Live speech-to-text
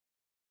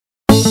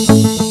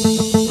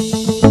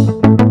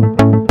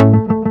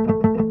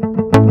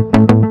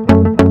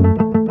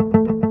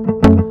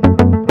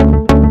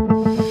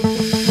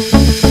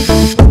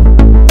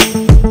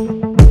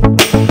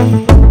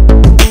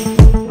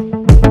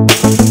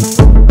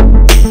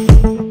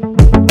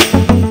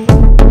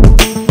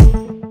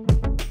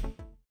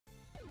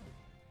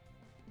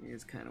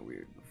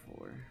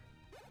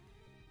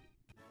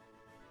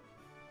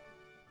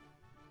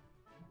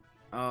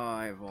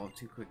up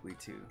too quickly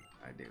too.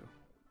 I do.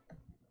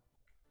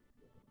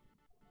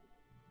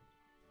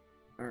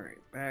 Alright,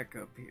 back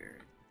up here.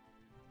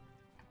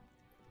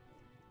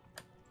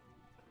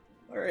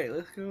 Alright,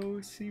 let's go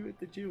see what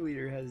the gym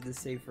leader has to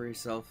say for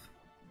herself.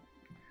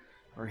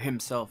 Or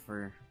himself,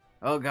 or...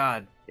 Oh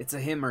god, it's a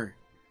himmer.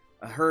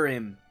 A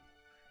her-him.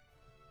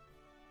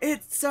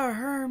 It's a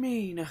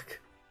Hermie!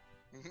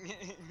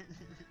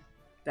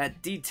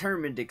 That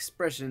determined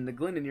expression, the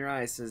glint in your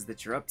eye says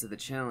that you're up to the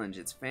challenge.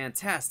 It's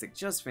fantastic,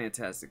 just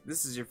fantastic.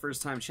 This is your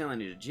first time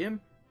challenging a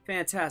gym?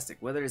 Fantastic.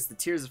 Whether it's the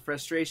tears of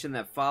frustration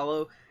that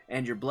follow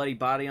and your bloody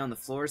body on the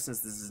floor since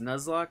this is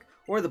Nuzlocke,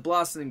 or the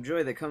blossoming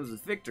joy that comes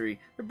with victory,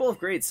 they're both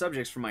great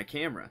subjects for my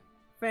camera.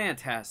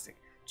 Fantastic.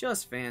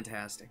 Just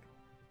fantastic.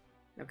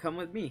 Now come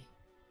with me.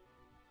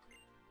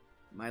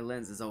 My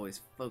lens is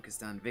always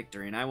focused on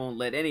victory, and I won't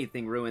let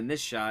anything ruin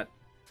this shot.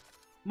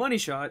 Money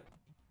shot.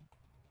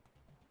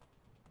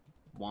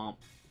 Womp.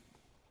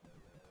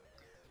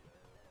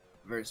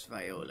 Verse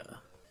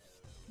Viola.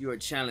 You are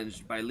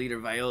challenged by Leader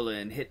Viola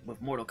and hit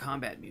with Mortal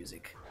Kombat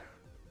music.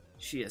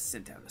 She has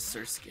sent out a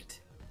surskit.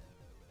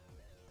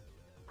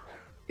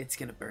 It's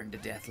gonna burn to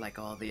death like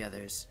all the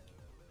others.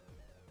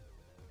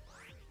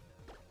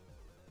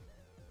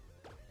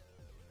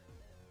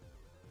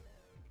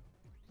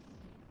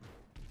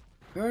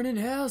 Burn in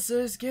hell,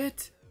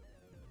 surskit!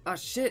 Ah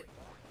shit!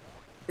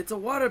 It's a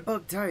water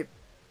bug type!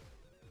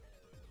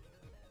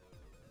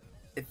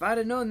 If I'd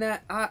have known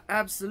that, I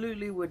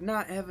absolutely would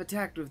not have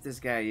attacked with this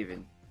guy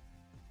even.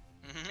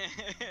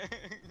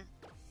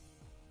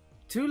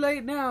 Too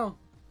late now!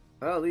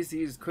 Well, at least he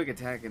used quick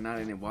attack and not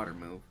any water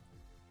move.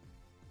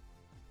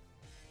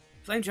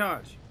 Flame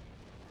charge!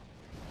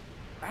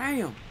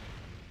 Bam!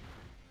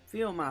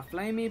 Feel my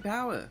flamey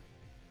power!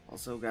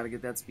 Also, gotta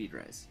get that speed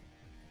rise.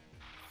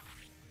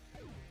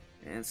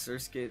 And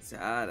surskit's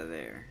out of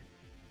there.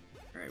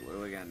 Alright, what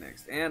do we got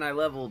next? And I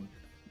leveled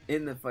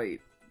in the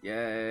fight.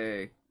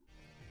 Yay!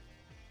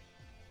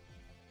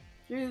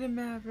 Through the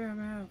map,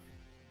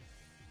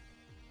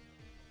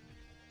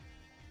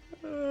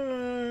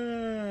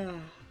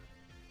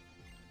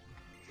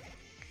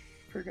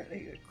 Forgot I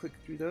gotta click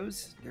through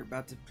those. They're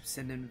about to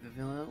send in the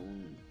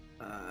villain.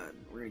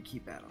 We're gonna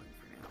keep battling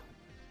for now.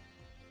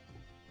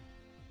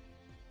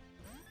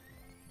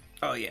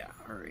 Oh yeah,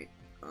 alright.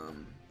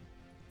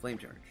 Flame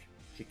charge.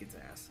 Kick its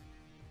ass.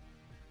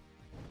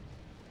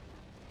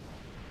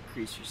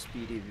 Increase your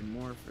speed even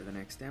more for the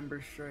next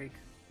Ember Strike.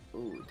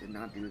 Oh, did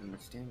not do as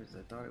much damage as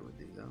I thought it would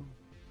do though.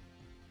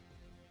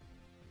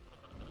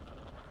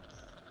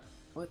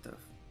 What the f?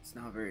 It's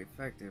not very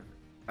effective.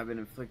 I've been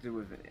inflicted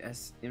with an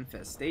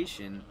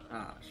infestation.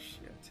 Ah,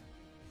 shit.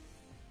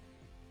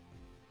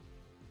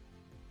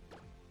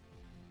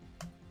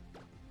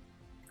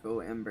 Go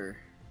Ember.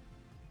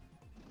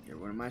 You're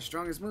one of my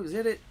strongest moves.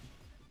 Hit it.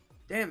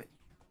 Damn it.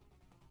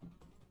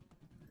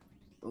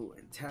 Oh,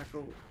 and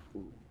tackle.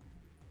 Ooh.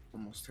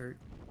 Almost hurt.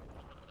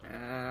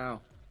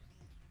 Ow.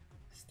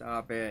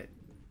 Stop it.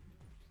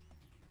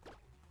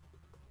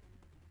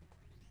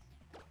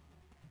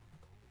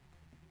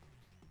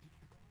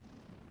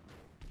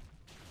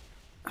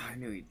 I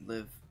knew he'd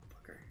live.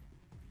 Fucker.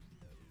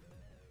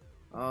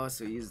 Oh,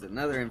 so he used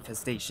another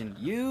infestation.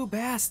 You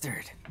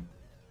bastard!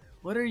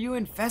 What are you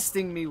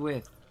infesting me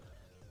with?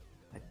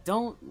 I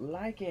don't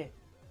like it.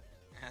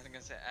 I was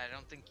gonna say, I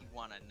don't think you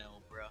wanna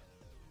know, bro.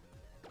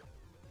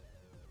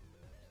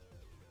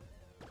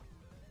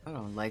 I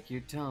don't like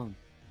your tone.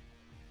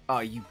 Oh,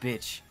 you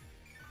bitch.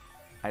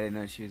 I didn't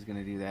know she was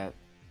gonna do that.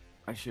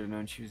 I should have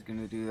known she was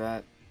gonna do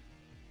that.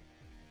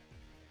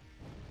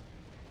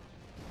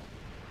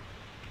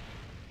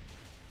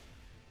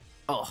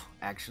 Oh,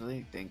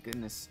 actually, thank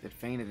goodness it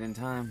fainted in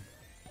time.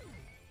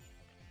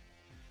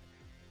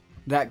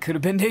 That could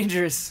have been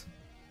dangerous.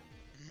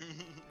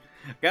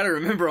 Gotta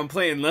remember I'm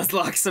playing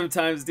Nuzlocke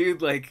sometimes,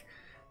 dude. Like,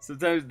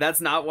 sometimes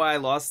that's not why I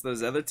lost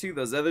those other two.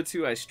 Those other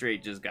two, I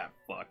straight just got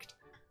fucked.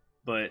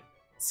 But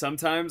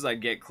sometimes I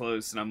get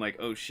close and I'm like,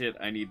 oh shit,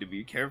 I need to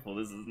be careful.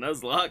 This is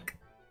Nuzlocke.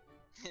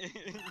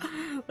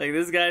 Like,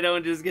 this guy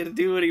don't just get to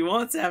do what he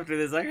wants after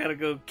this. I gotta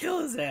go kill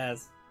his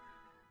ass.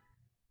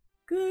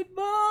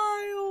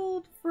 Goodbye,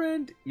 old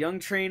friend. Young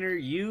trainer,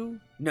 you?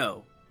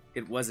 No,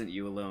 it wasn't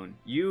you alone.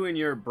 You and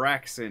your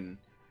Braxton,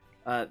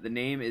 the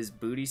name is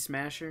Booty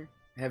Smasher,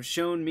 have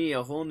shown me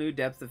a whole new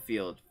depth of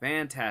field.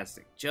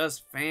 Fantastic.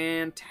 Just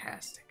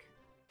fantastic.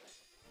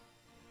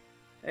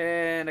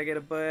 And I get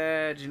a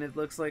badge, and it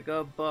looks like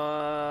a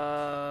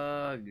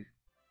bug.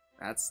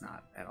 That's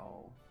not at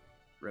all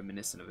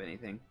reminiscent of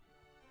anything.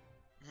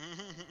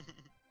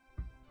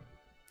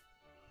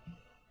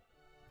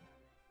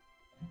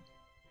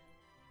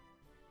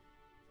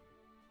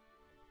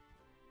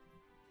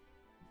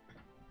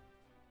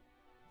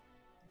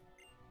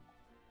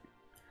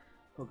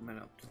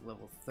 Pokemon up to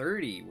level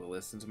 30 will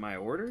listen to my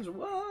orders?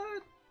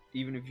 What?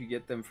 Even if you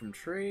get them from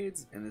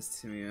trades, and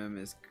this Timium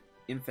is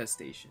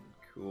Infestation.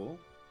 Cool.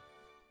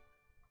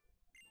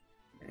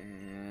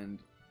 And...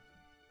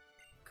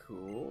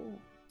 cool.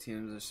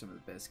 TMs are some of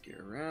the best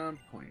gear around.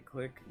 Point and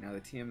click. Now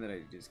the TM that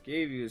I just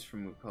gave you is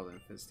from a move called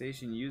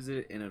Infestation. Use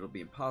it and it'll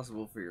be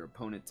impossible for your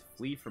opponent to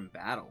flee from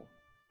battle.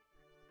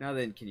 Now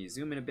then, can you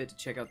zoom in a bit to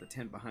check out the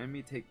tent behind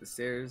me? Take the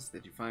stairs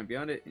that you find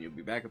beyond it and you'll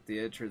be back up the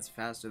entrance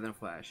faster than a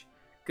flash.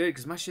 Good,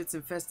 because my shit's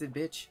infested,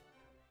 bitch.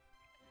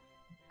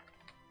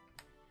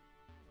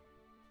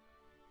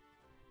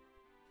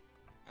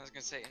 I was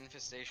gonna say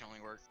infestation only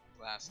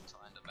lasts until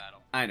end of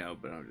battle. I know,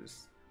 but I'm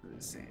just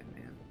saying,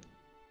 man.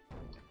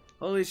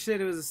 Holy shit,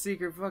 it was a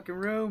secret fucking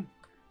room,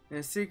 and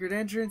a secret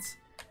entrance,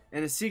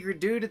 and a secret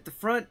dude at the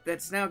front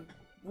that's now,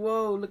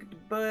 whoa, look at the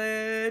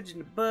budge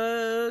and the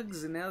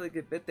bugs, and now they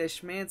could bet that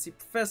schmancy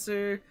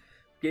professor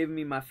gave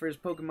me my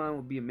first Pokemon.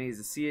 Will be amazed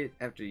to see it.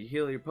 After you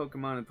heal your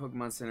Pokemon in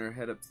Pokemon Center,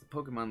 head up to the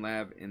Pokemon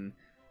Lab in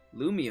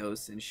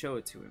Lumiose and show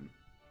it to him.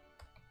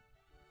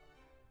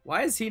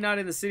 Why is he not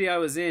in the city I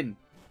was in?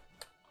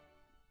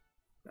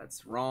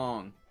 That's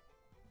wrong.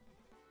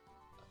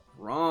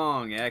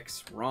 Wrong,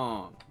 X.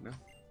 Wrong. No.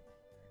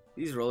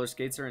 These roller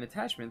skates are an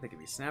attachment that can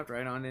be snapped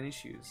right onto any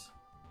shoes.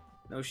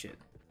 No shit.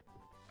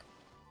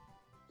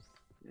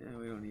 Yeah,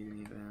 we don't need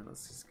any of that.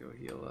 Let's just go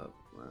heal up.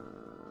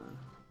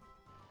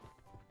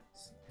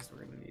 Because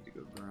we're going to need to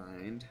go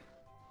grind.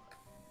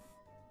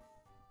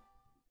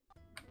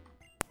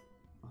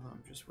 Oh,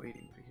 I'm just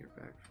waiting to hear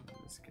back from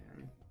this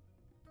guy.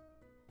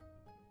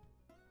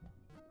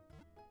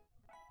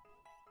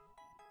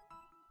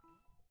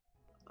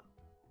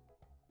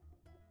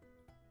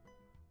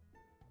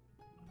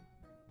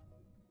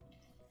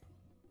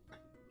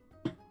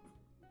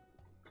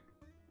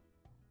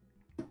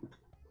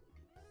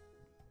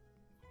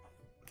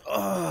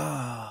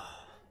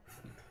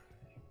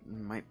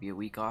 Might be a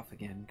week off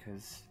again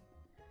because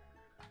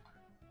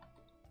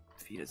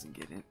if he doesn't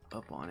get it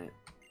up on it.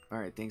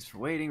 Alright, thanks for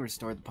waiting.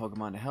 Restored the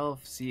Pokemon to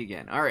health. See you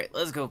again. Alright,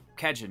 let's go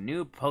catch a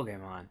new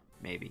Pokemon.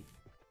 Maybe.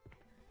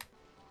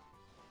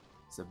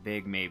 It's a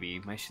big maybe.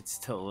 My shit's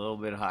still a little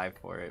bit high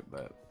for it,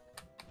 but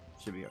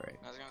should be alright.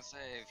 I was gonna say,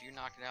 if you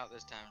knock it out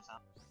this time,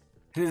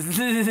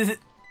 it's not.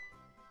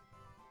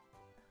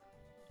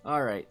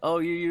 Alright. Oh,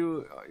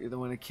 you're the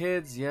one of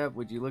kids? Yep.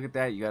 Would you look at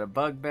that? You got a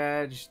bug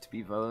badge. To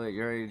be Viola at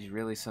your age,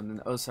 really something.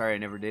 Oh, sorry, I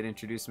never did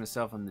introduce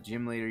myself. I'm the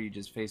gym leader. You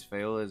just faced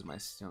Viola as my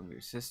younger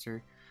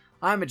sister.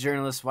 I'm a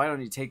journalist. Why don't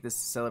you take this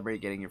to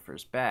celebrate getting your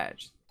first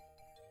badge?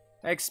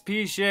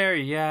 XP share.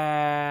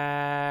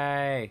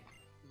 Yay!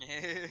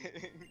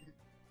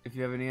 If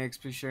you have any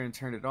XP share and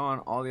turn it on,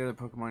 all the other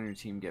Pokemon in your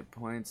team get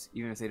points,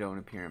 even if they don't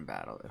appear in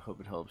battle. I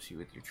hope it helps you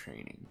with your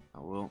training.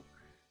 I will.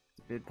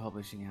 Bid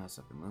publishing house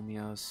up in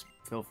Lumiose.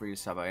 Feel free to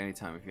stop by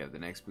anytime if you have the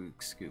next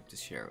book scoop to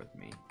share with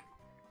me.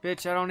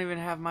 Bitch, I don't even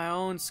have my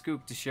own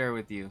scoop to share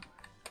with you.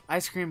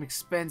 Ice cream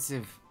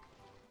expensive.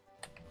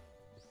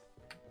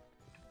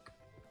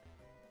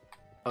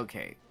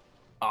 Okay.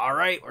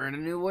 Alright, we're in a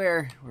new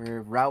where.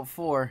 We're Route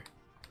 4.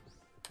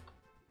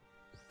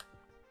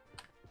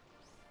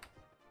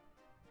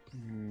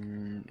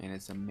 And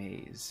it's a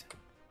maze.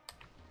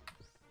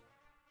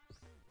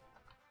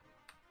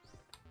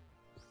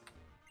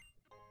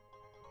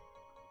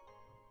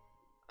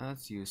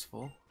 That's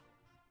useful.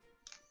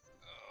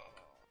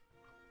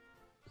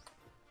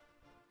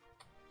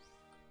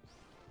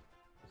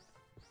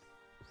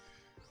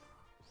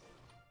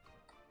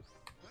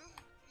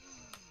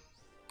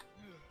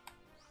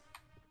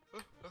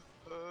 Time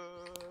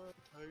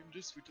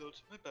to switch out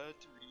my battery.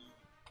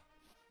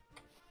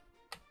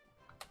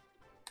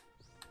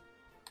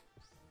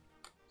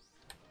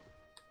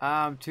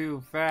 I'm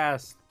too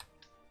fast.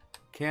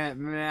 Can't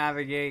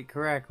navigate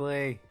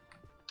correctly.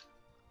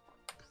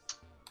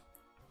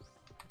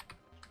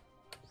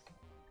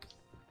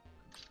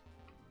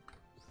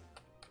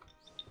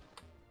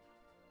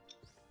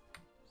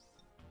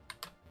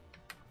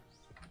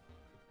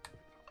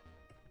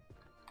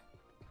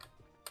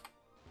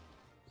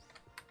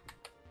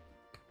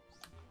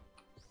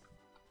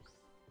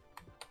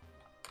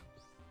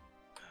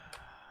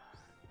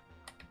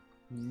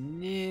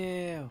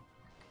 No,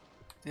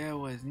 there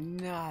was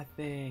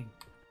nothing.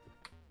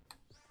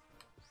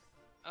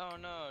 Oh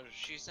no,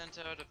 she sent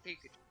out a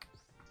Pikachu.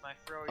 My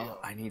Froyo. Oh,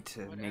 I need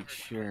to make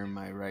sure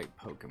my right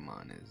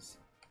Pokemon is.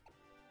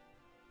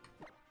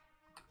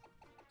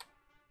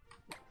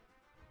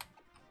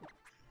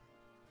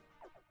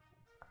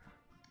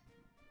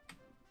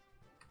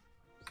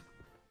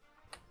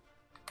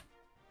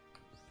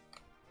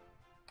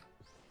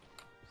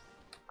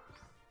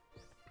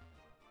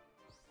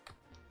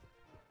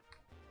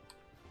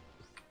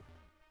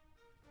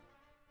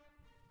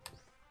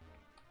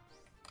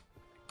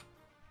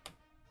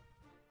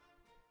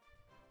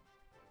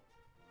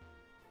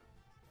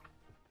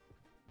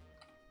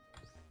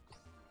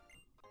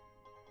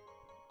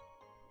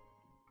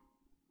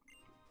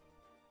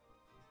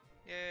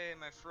 Yay,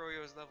 my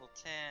Froyo is level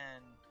 10.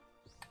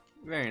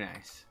 Very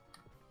nice.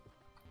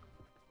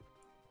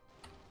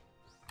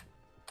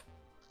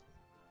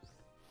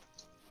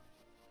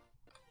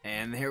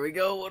 And here we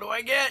go. What do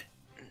I get?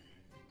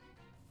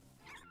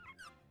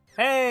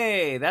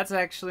 Hey, that's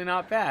actually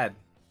not bad.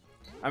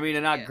 I mean,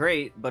 not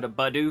great, but a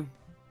Badoo.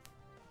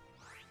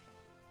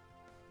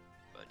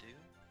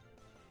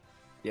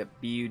 Yep,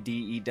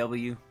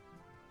 Budew.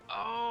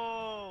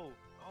 Oh!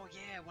 Oh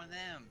yeah, one of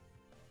them.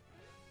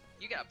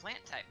 You got a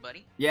plant type,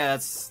 buddy. Yeah,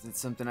 that's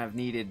something I've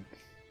needed.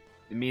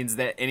 It means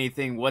that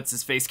anything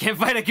what's-his-face can't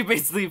fight, I can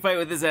basically fight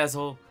with this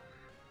asshole.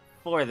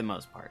 For the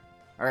most part.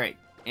 Alright,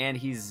 and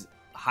he's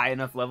high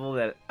enough level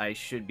that I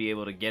should be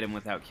able to get him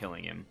without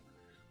killing him.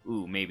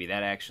 Ooh, maybe.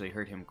 That actually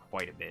hurt him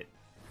quite a bit.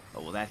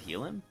 Oh, will that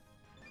heal him?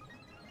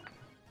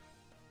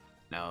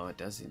 No, it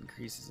does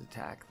increase his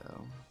attack,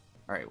 though.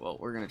 Alright, well,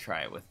 we're gonna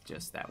try it with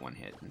just that one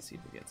hit and see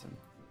if it gets him.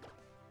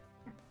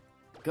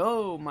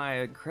 Go, my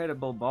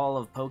incredible ball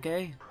of poke!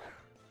 I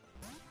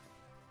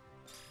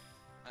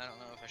don't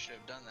know if I should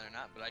have done that or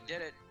not, but I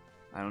did it.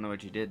 I don't know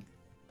what you did.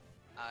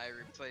 I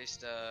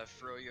replaced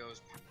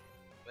Froyo's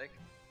Lick.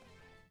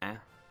 Ah.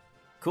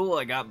 Cool,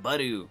 I got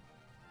Budew.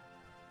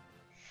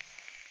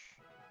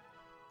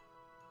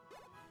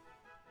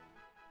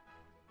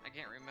 I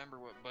can't remember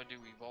what Budew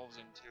evolves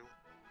into.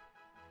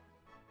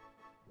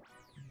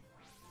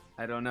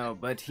 I don't know,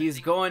 but he's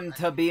going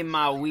to be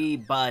my wee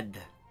bud.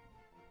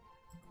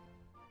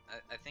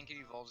 I think it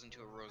evolves into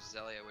a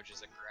Roselia, which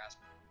is a grass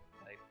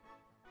type.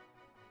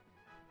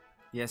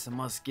 Yes, I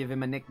must give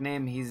him a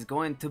nickname. He's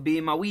going to be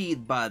my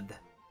weed bud.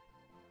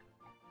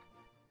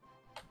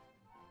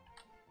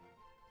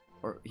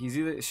 Or he's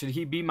either, should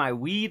he be my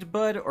weed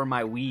bud or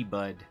my wee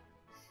bud?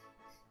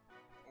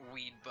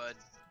 Weed bud.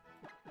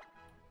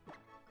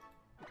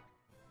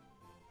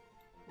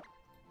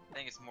 I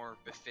think it's more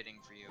befitting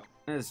for you.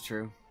 That is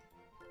true.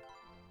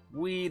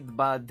 Weed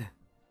bud.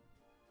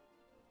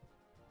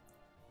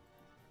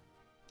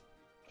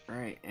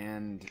 Alright,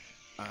 and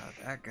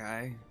that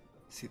guy.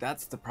 See,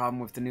 that's the problem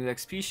with the new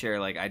XP share.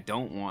 Like, I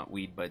don't want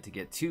Weed Bud to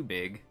get too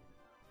big.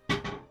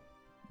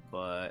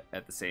 But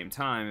at the same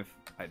time, if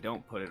I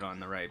don't put it on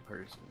the right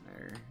person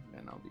there,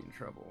 then I'll be in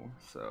trouble.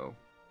 So,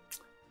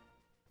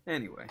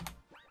 anyway.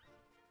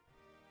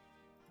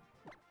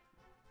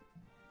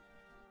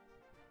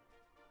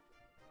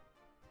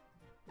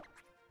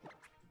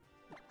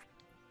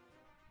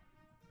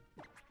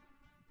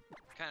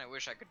 Kinda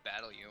wish I could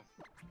battle you.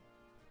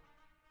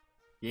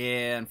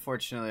 Yeah,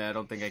 unfortunately, I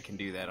don't think I can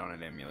do that on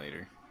an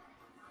emulator.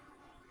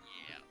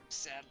 Yeah,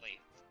 sadly.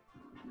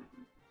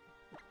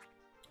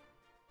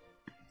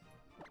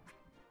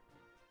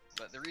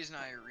 But the reason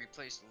I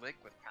replaced Lick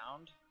with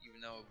Pound,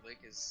 even though Lick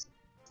is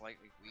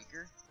slightly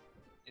weaker,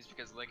 is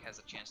because Lick has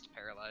a chance to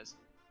paralyze.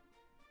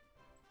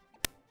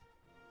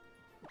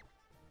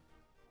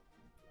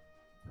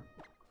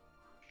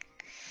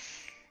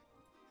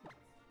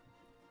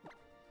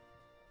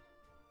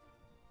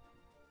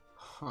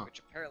 Huh. Which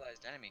a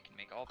paralyzed enemy can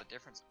make all the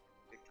difference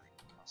in victory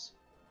loss.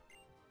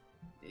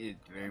 It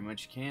very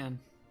much can.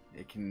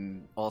 It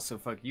can also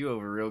fuck you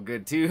over real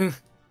good, too.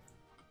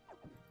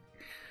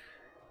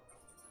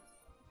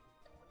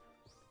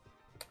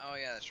 Oh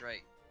yeah, that's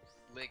right.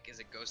 Lick is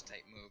a ghost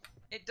type move.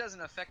 It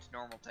doesn't affect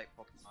normal type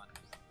Pokemon.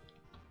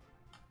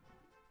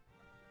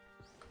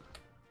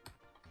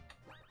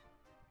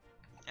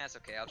 That's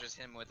okay, I'll just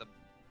hit him with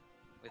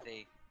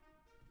a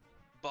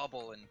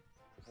bubble and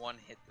one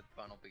hit the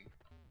Bunnelby.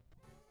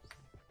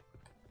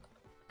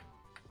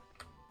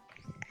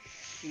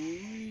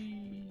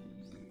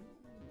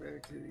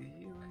 Back to the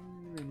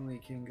healing, then we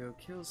can go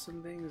kill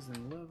some things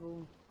and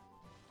level.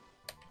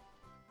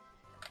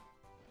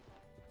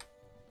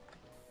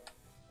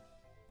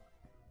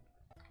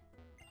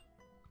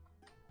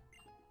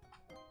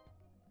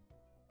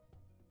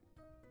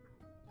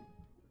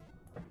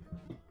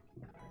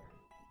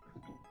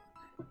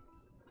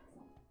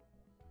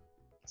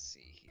 Let's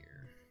see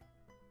here.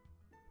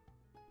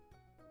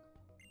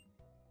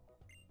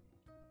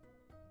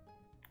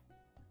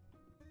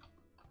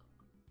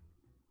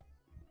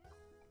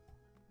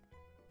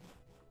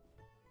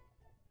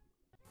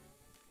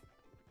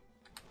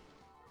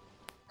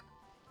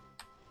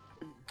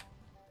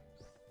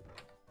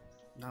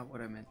 Not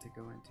what I meant to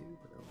go into,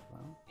 but oh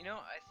well. You know,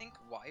 I think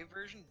Y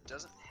version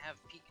doesn't have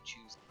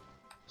Pikachu's.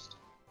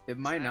 It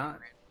might not.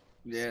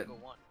 Yeah. Single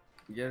one.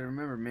 You gotta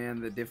remember,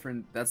 man,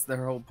 that's the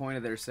whole point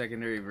of their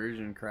secondary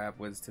version crap,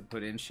 was to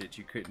put in shit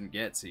you couldn't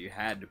get, so you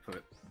had to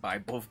buy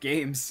both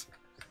games.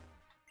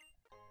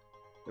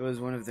 It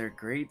was one of their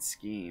great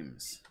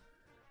schemes.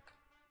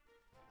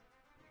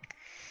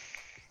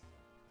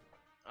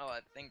 Oh, I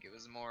think it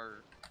was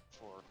more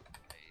for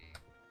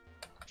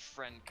a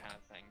friend kind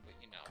of thing, but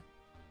you know.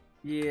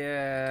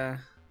 Yeah.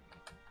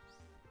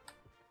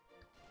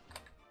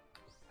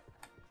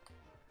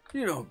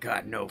 You don't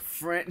got no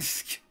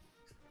friends.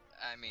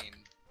 I mean,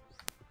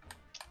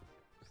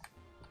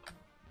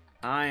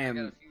 I I got a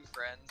am. few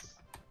friends.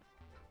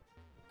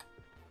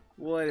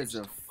 What They is a?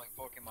 just don't play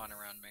Pokemon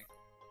around me.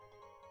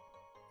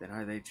 Then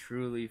are they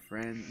truly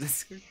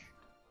friends? If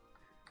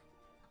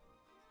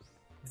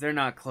they're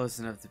not close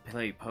enough to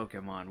play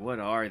Pokemon, what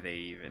are they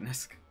even?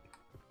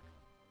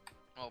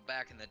 Well,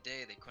 back in the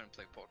day, they couldn't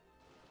play Pokemon.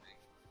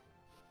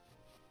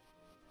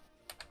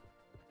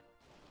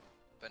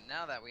 But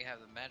now that we have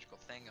the magical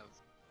thing of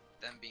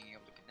them being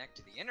able to connect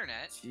to the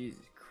internet,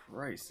 Jesus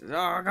Christ. Oh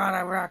god,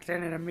 I rocked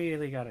in and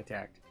immediately got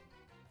attacked.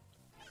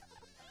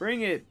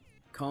 Bring it,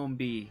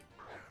 Combi.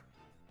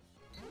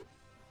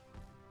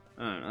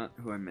 Oh, not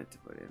who I meant to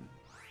put in.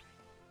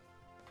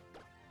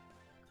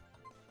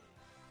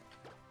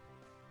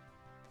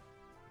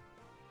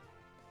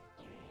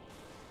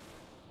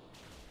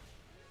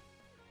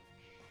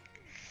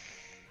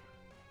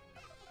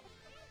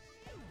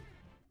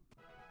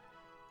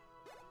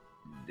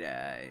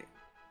 Die.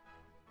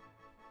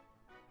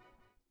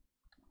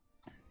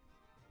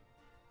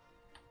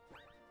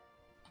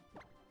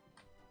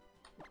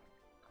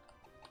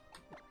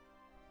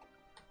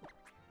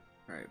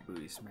 Alright,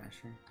 Booty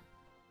Smasher.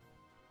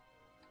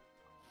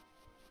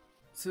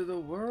 To the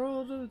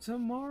world of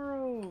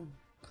tomorrow!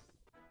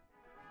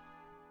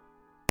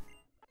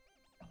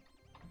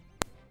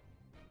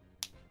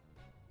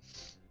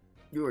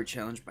 You are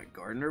challenged by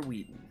Gardner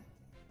Wheaton.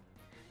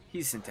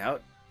 He sent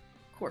out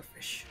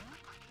Corfish.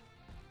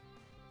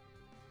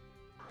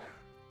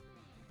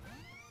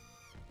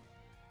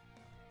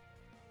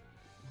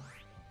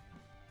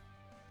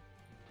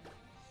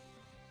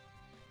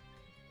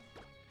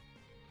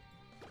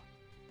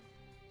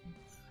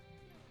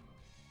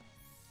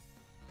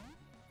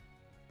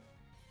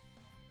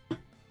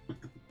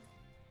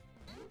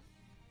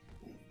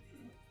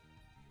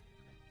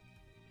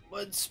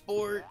 Mud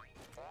Sport.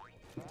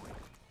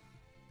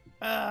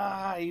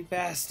 Ah, you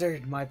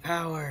bastard. My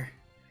power.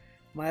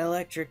 My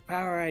electric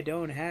power I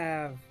don't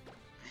have.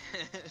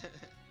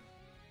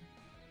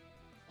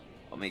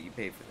 I'll make you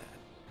pay for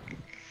that.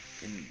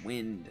 In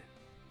wind.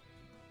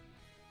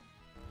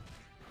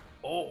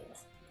 Oh.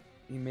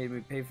 He made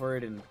me pay for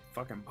it in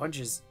fucking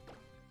punches.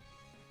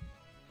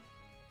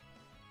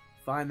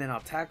 Fine, then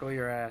I'll tackle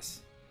your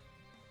ass.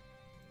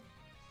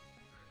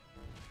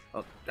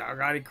 Oh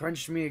god, he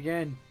crunched me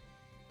again.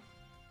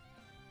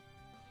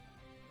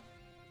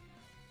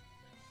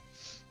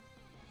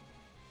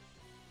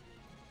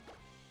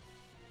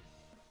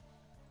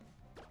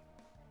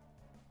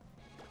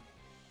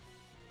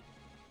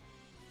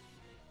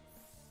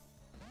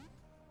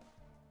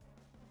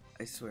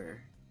 I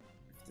swear,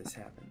 if this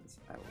happens,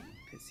 I will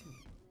be pissy.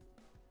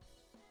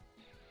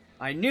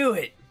 I knew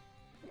it!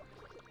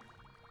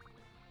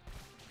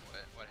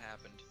 What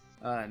happened?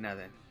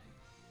 Nothing.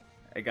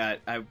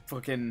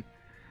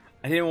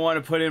 I didn't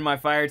want to put in my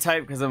fire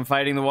type because I'm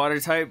fighting the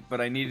water type,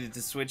 but I needed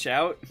to switch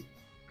out.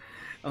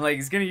 I'm like,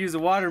 he's gonna use a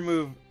water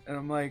move, and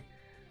I'm like,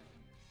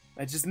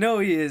 I just know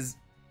he is.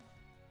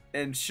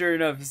 And sure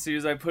enough, as soon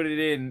as I put it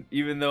in,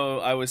 even though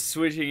I was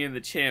switching in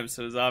the champ,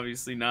 so it was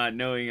obviously not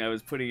knowing I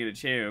was putting in a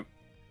champ,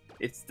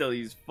 it still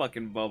used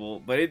fucking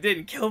bubble. But it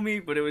didn't kill me,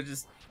 but it was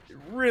just, it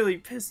really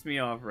pissed me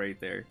off right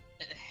there.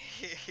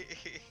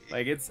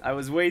 Like, I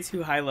was way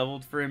too high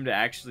leveled for him to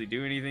actually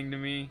do anything to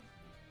me.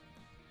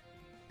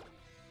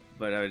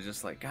 But I was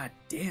just like, god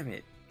damn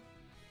it.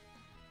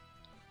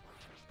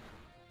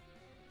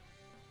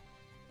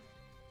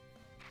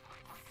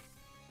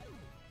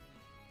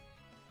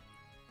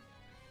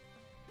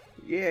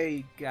 Yeah,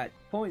 he got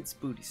points,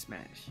 Booty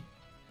Smash.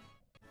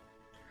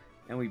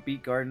 And we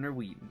beat Gardner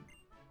Wheaton.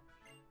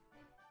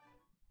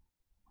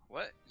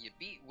 What? You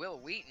beat Will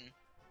Wheaton?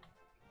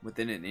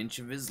 Within an inch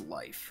of his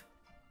life.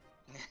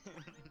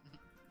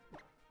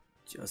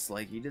 Just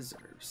like he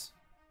deserves.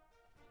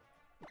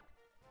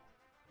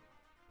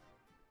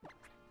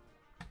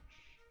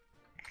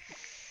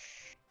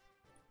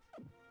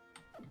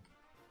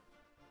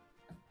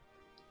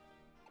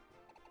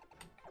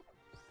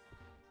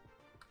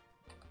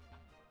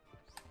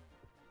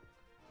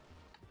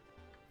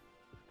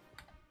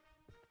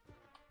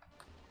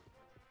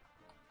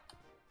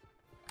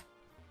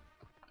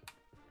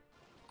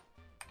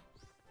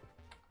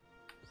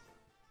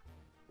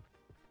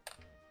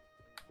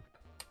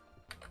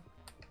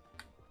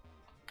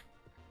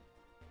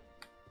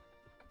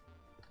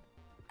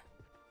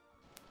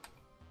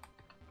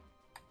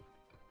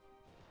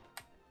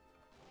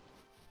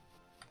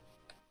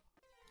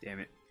 Damn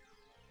it.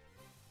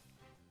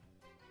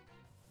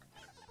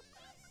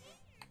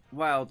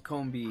 Wild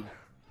Combi.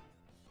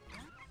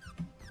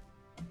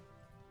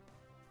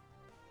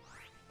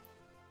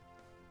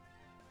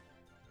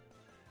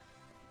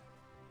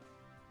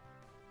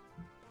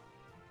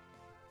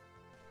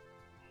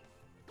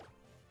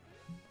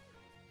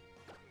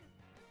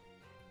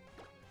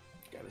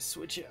 Gotta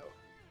switch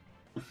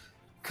out.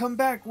 Come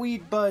back,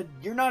 Weed Bud.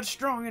 You're not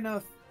strong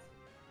enough.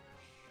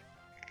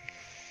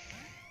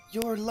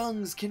 Your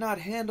lungs cannot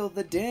handle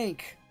the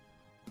dank.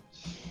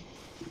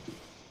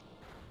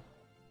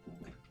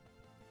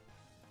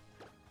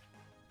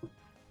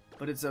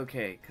 But it's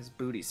okay, because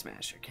Booty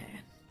Smasher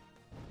can.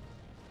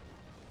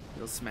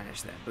 He'll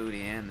smash that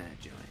booty and that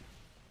joint.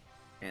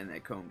 And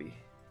that Combi.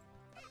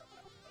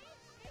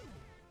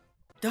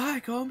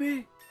 Die,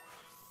 Combi!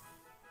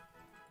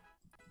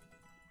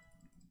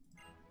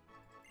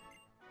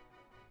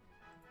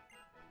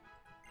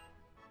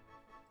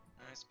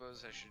 I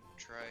suppose I should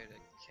try to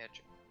catch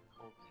a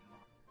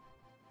Pokemon.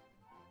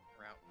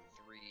 Route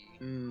 3.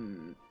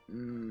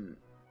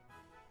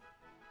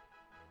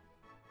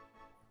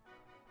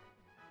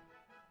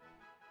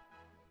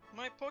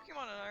 My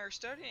Pokemon and I are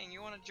studying.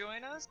 You want to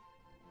join us?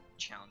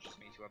 challenges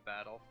me to a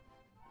battle.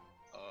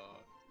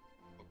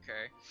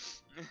 Okay.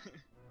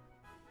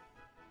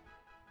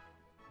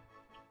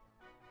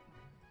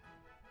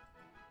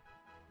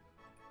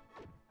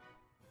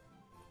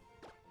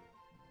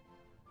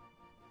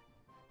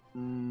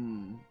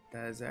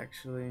 That is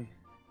actually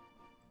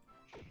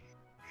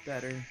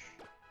better.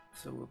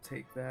 So we'll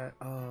take that.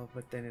 Oh,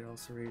 but then it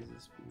also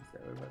raises speed.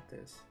 What about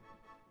this?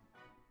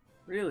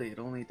 Really, it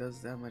only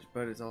does that much,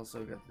 but it's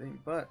also got the thing.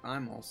 But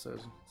I'm also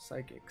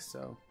psychic,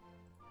 so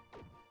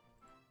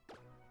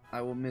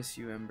I will miss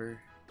you, Ember.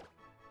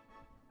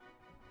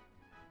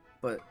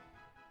 But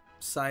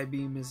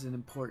Psybeam is an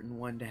important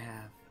one to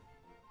have.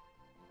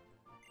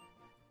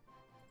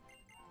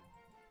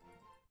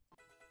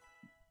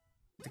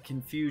 The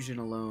confusion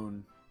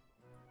alone.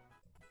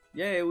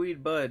 Yay,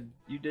 Weed Bud,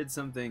 you did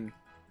something.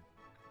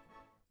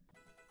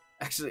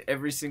 Actually,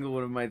 every single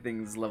one of my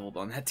things leveled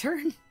on that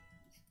turn.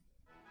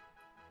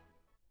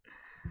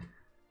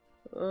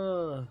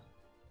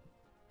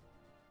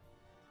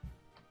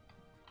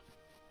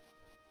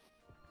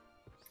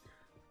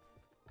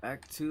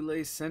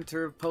 Actually,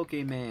 center of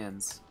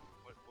Pokemans.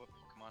 What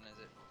Pokemon is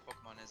it? What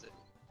Pokemon is it?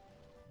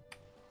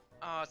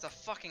 Oh, it's a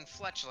fucking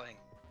Fletchling.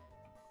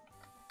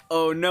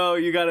 Oh no,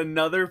 you got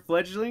another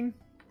fledgling?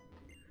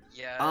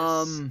 Yes.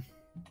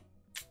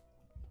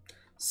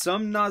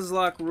 Some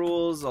Nuzlocke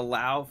rules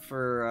allow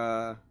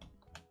for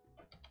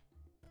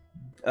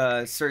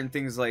certain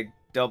things like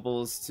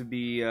doubles to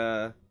be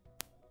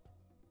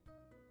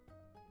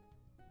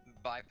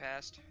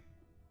bypassed.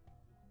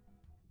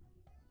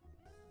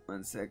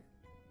 One sec.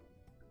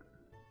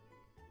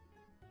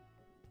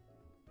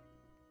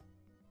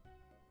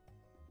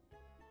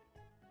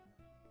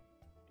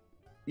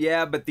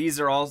 Yeah, but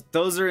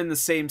those are in the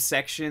same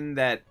section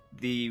that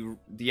the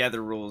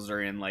other rules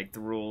are in, like the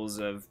rules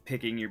of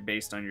picking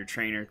based on your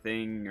trainer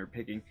thing, or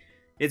picking.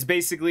 It's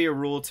basically a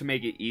rule to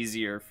make it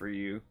easier for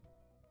you.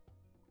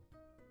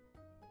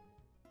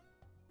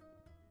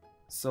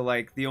 So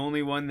like the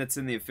only one that's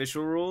in the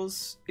official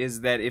rules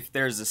is that if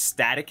there's a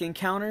static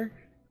encounter,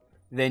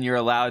 then you're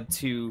allowed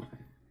to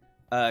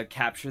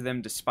capture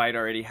them despite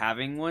already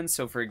having one.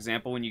 So for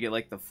example, when you get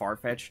like the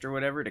Farfetch'd or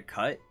whatever to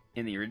cut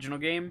in the original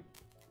game,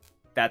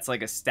 that's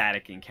like a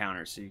static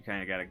encounter, so you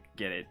kind of gotta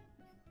get it.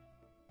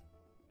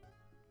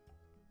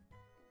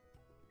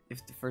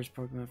 If the first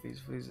Pokemon phase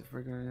flees the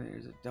Pokemon,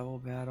 there's a double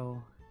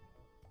battle.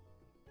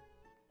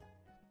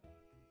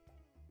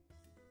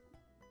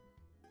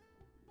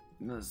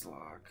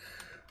 Nuzlocke.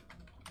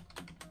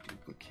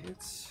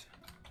 Duplicates.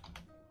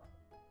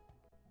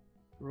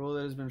 Rule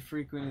that has been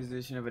frequent is the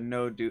addition of a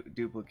no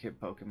duplicate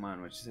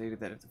Pokemon, which stated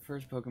that if the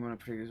first Pokemon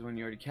triggers one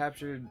you already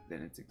captured,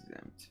 then it's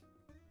exempt.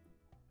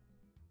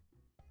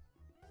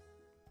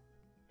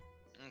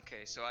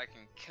 Okay, so I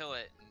can kill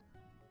it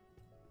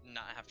and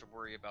not have to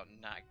worry about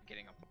not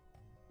getting a...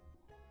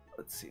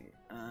 Let's see.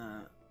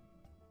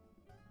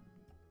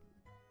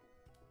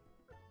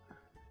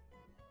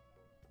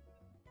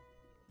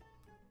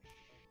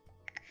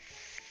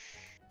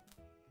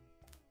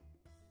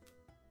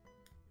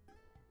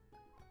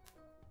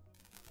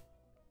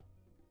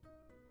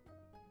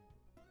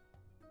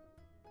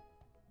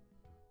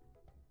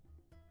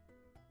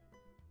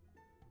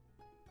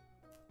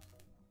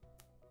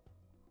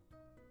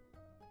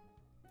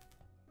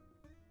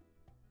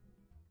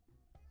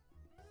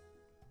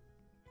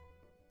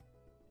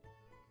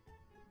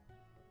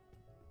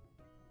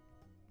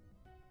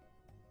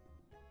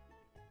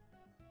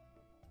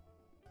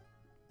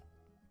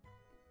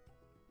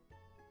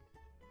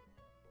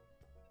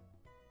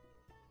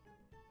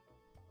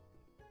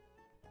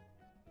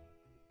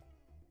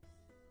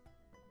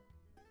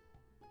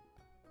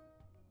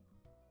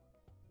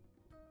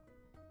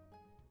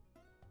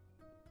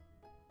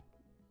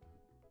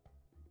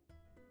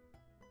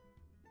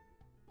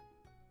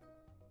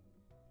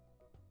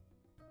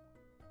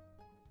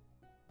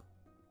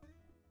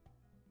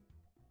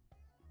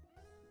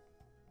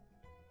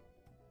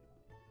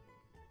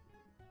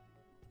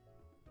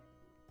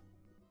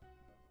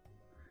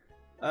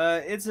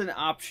 It's an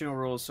optional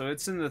rule, so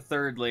it's in the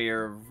third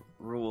layer of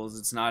rules.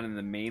 It's not in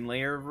the main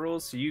layer of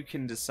rules, so you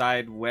can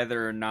decide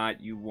whether or not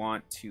you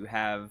want to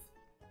have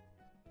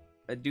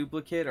a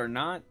duplicate or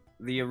not.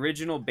 The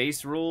original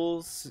base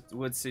rules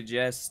would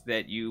suggest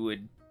that you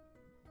would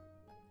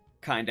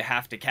kind of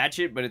have to catch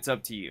it, but it's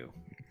up to you.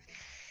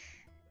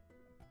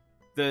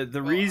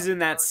 The reason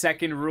that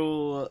second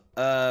rule,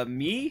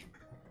 me,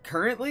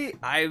 currently,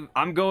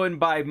 I'm going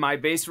by my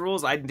base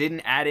rules. I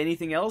didn't add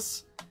anything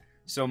else.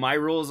 So my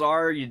rules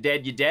are, you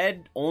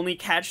dead. Only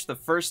catch the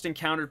first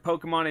encountered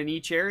Pokemon in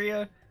each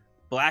area.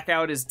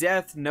 Blackout is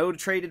death, no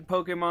traded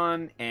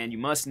Pokemon, and you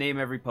must name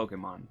every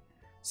Pokemon.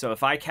 So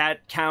if I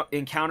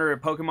encounter a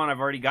Pokemon I've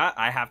already got,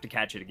 I have to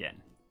catch it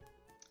again.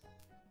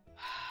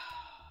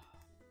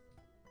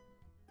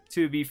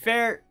 To be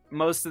fair,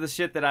 most of the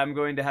shit that I'm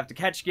going to have to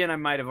catch again, I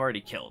might have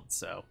already killed,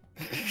 so.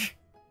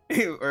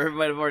 Or it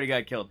might have already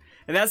got killed.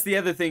 And that's the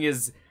other thing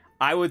is,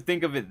 I would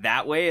think of it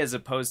that way as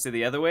opposed to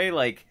the other way.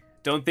 Like,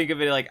 don't think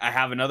of it like I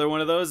have another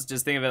one of those.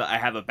 Just think of it I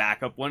have a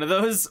backup one of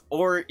those,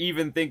 or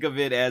even think of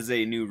it as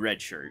a new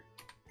red shirt.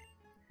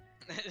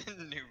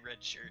 New red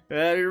shirt.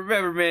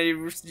 Remember, man,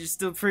 you're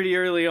still pretty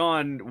early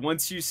on.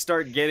 Once you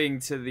start getting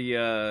to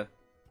the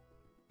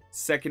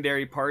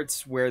secondary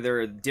parts where there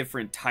are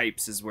different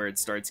types is where it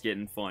starts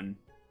getting fun.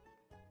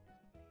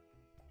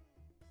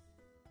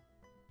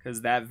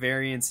 Because that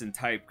variance in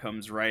type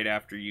comes right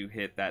after you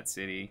hit that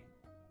city.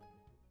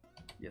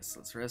 Yes,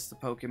 let's rest the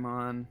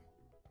Pokemon.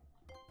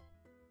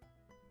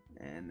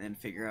 And then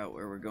figure out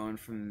where we're going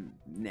from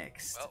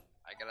next. Well,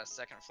 I got a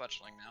second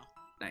fletchling now.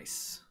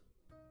 Nice.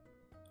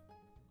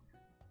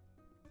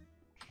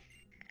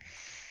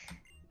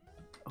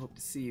 Hope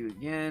to see you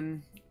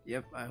again.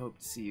 Yep, I hope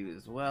to see you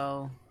as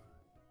well.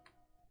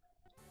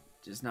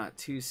 Just not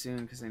too soon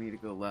because I need to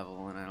go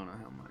level and I don't know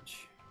how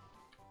much.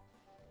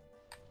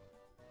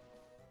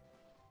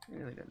 It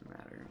really doesn't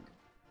matter.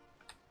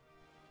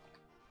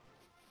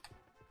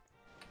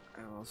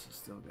 I also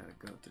still gotta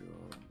go through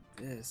all of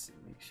this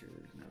and make sure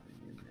there's nothing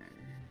in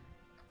there.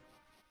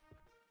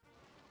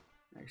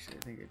 Actually,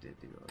 I think I did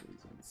do all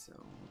these ones, so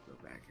we'll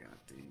go back out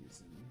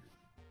these and...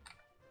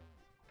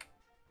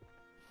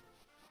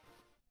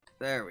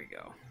 There we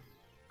go.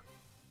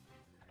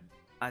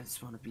 I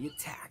just want to be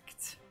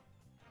attacked.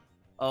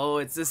 Oh,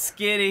 it's a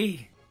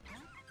skitty!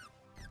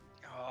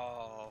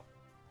 Oh,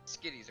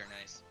 skitties are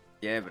nice.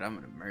 Yeah, but I'm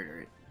gonna murder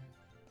it.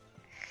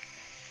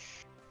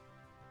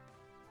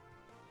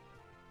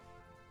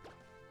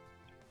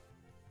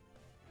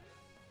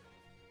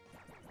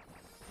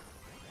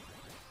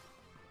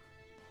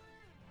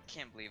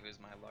 Can't believe it was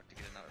my luck to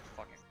get another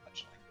fucking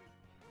fletchling.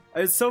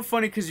 It's so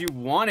funny because you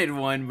wanted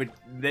one, but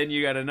then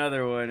you got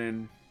another one,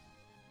 and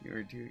you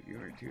weren't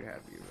too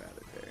happy about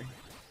it there.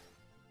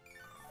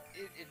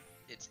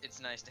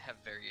 It's nice to have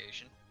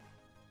variation.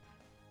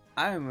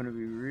 I'm gonna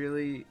be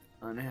really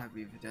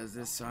unhappy if it does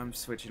this, so I'm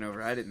switching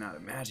over. I did not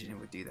imagine it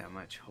would do that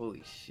much.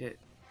 Holy shit.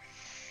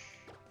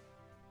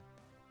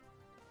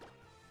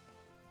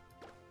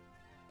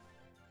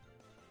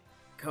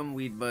 Come,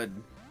 Weed Bud.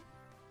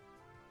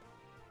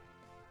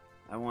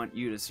 I want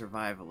you to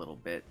survive a little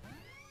bit.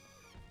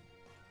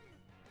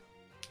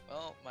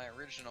 Well, my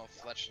original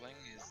fletchling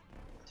is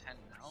 10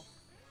 now.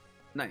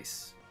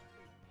 Nice.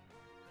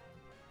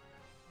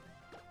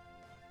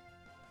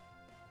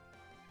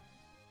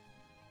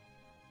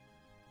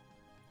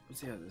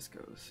 Let's see how this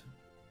goes.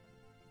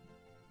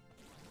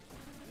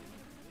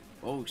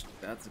 Oh,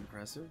 that's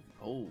impressive.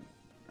 Oh,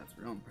 that's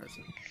real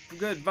impressive.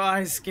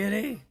 Goodbye,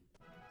 Skitty.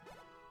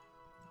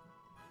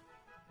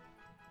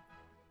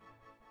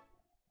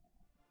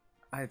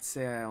 I'd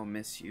say I'll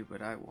miss you,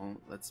 but I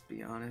won't, let's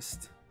be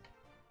honest.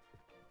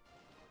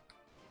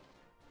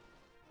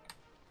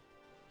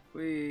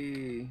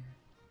 Whee!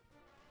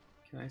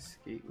 Can I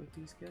skate with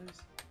these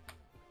guys?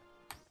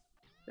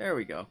 There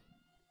we go.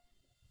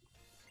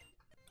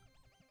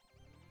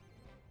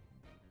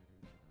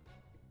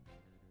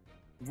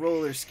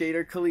 Roller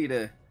Skater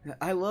Kalita.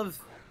 I love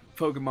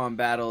Pokemon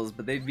battles,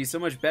 but they'd be so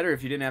much better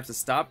if you didn't have to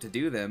stop to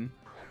do them.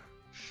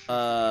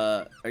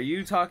 Are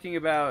you talking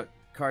about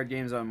card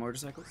games on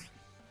motorcycles?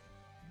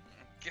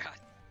 God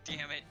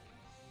damn it.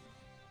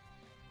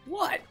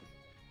 What?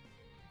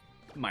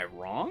 Am I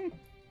wrong?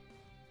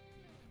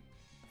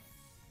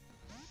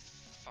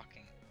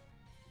 Fucking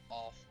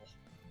awful.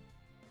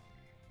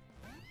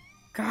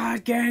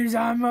 Card games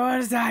on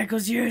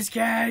motorcycles,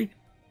 Yusuke!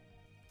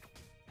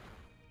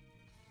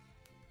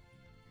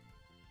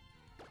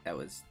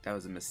 That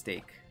was a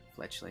mistake,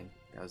 Fletchling.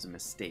 That was a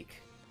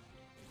mistake.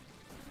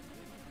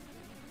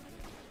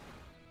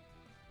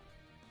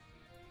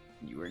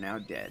 You are now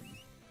dead.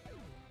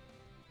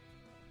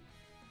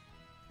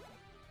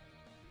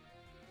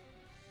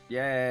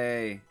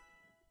 Yay!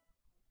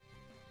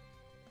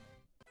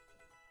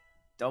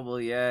 Double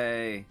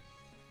yay!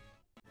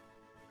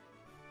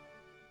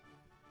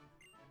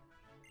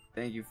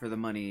 Thank you for the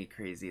money,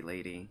 crazy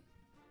lady.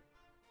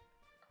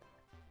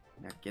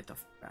 Now get the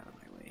f out of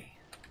my way.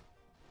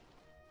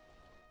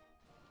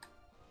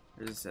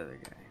 Where's this other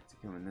guy? Is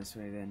he coming this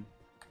way then?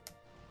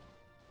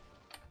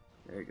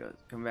 There he goes.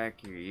 Come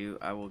back here, you.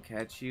 I will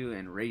catch you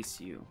and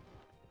race you.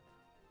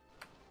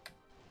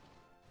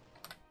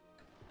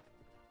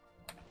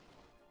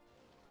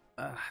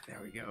 There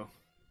we go.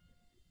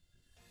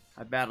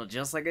 I battled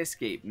just like I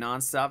escaped.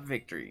 Non-stop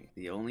victory.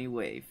 The only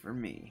way for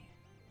me.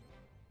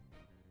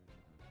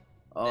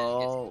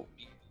 Oh.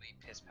 Immediately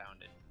piss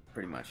pounded.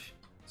 Pretty much.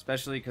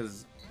 Especially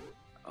because...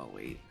 Oh,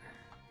 wait.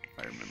 If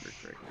I remember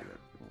correctly, that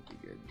won't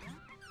be good.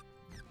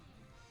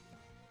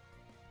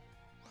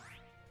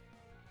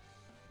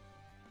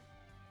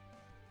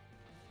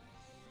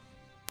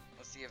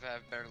 Let's see if I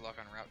have better luck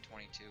on Route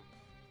 22.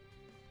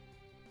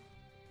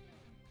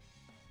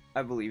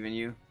 I believe in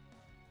you.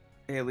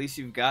 Hey, at least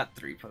you've got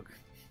 3 Pokemon.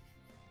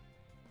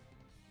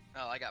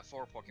 Oh, I got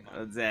 4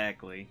 Pokemon.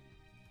 Exactly.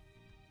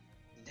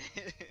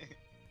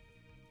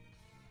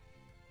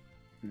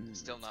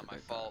 Still not my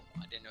fault.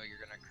 I didn't know you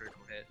were gonna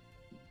critical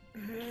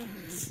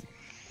hit.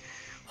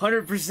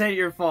 100%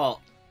 your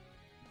fault.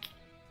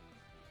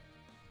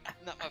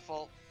 Not my fault.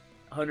 fault.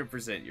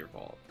 100% your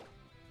fault.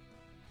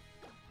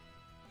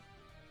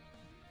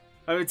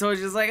 I told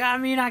you, it's like, I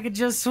mean, I could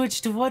just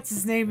switch to what's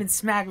his name and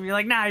smack him. You're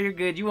like, nah, you're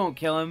good. You won't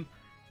kill him.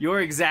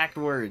 Your exact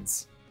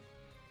words.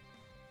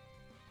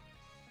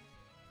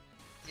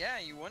 Yeah,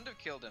 you wouldn't have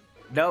killed him.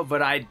 No,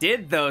 but I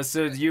did, though,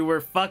 so you were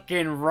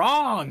fucking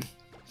wrong.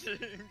 Still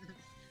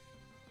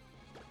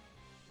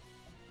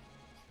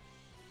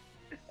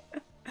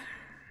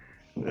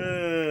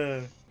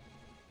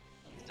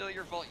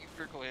your fault, you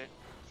critical hit.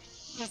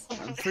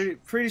 I'm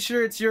pretty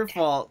sure it's your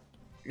fault.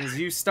 Because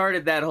you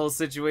started that whole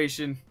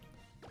situation.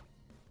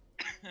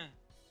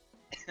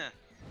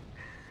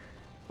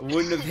 I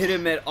wouldn't have hit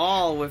him at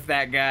all with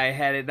that guy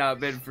had it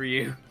not been for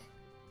you.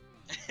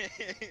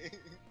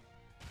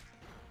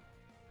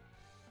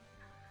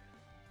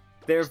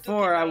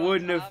 Therefore, I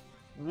would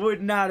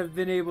not have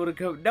been able to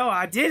come. No,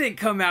 I didn't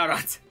come out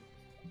on.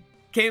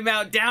 Came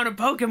out down a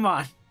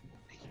Pokemon.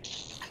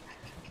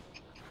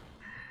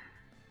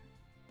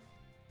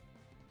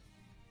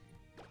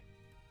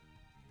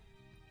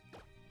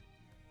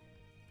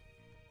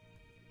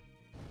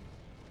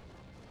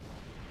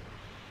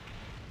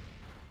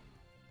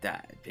 Die,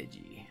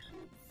 Pidgey.